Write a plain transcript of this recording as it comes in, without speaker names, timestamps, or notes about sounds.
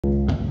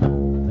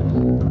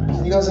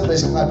guys at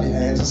least clap your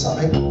hands or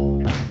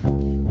something?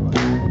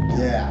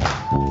 Yeah.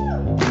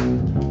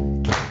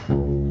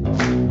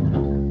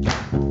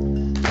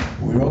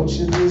 We wrote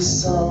you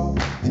this song,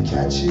 the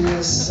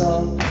catchiest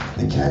song,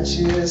 the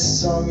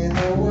catchiest song in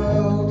the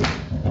world,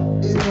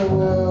 in the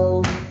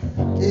world,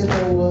 in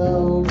the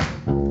world.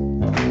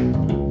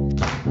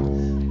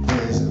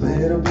 There's a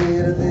little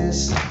bit of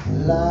this,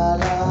 la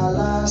la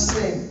la,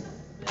 sing.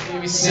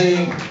 Baby,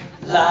 sing,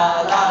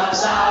 la la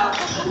la.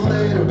 A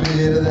little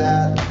bit of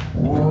that,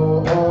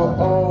 whoa, oh,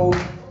 oh.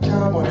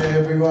 Come on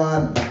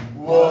everyone,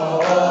 whoa,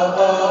 oh,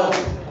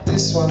 oh.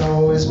 This one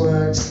always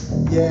works,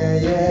 yeah,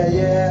 yeah,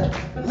 yeah.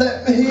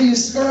 Let me hear you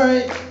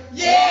scream,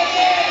 Yeah,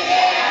 yeah,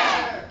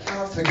 yeah.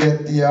 can't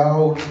forget the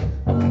old.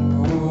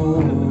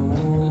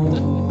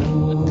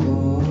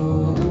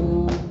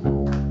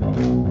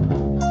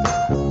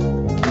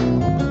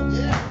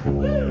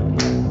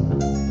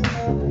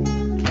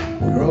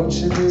 We wrote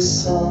you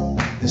this song,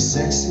 the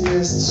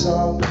sexiest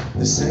song,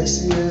 the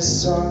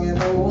sexiest song in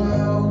the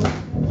world,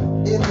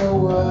 in the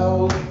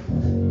world,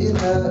 in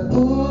the,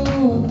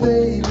 ooh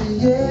baby,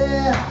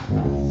 yeah.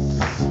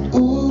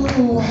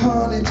 Ooh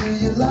honey, do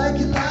you like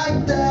it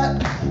like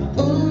that?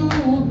 Ooh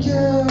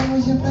girl,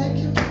 you're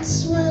making me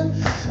sweat.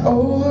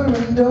 Over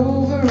and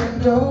over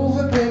and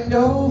over, bend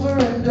over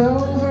and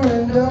over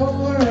and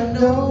over and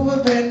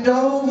over, bend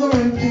over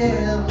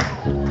again.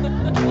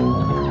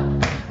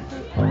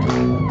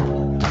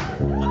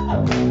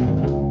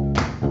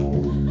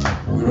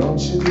 We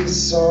wrote you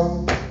this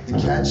song, the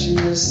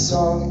catchiest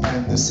song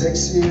and the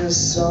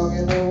sexiest song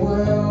in the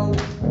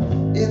world,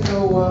 in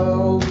the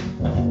world,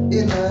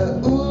 in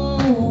the,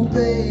 ooh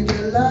baby,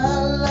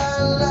 la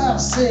la la,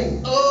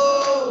 sing.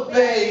 Oh,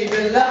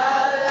 baby,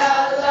 la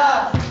la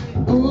la.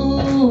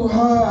 Ooh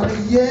honey,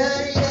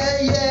 yeah,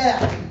 yeah, yeah.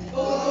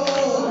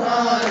 Oh,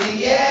 honey,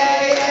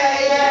 yeah, yeah,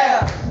 yeah.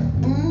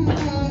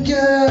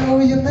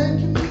 Girl, you're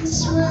making me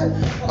sweat.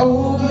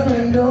 Over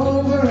and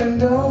over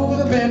and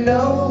over, bend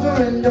over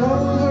and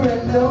over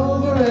and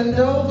over and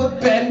over,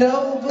 bend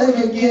over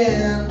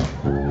again.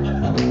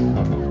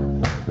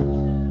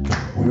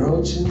 We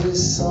wrote you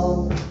this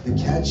song, the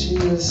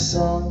catchiest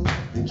song,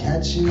 the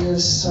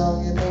catchiest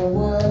song in the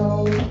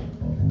world,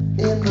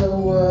 in the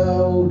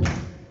world,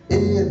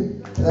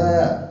 in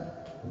the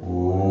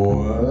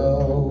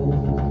world.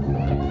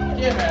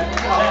 Yeah, man.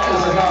 That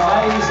was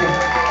amazing.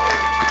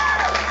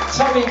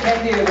 Tommy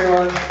Kenny,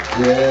 everyone.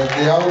 Yeah,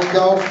 the old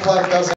golf club doesn't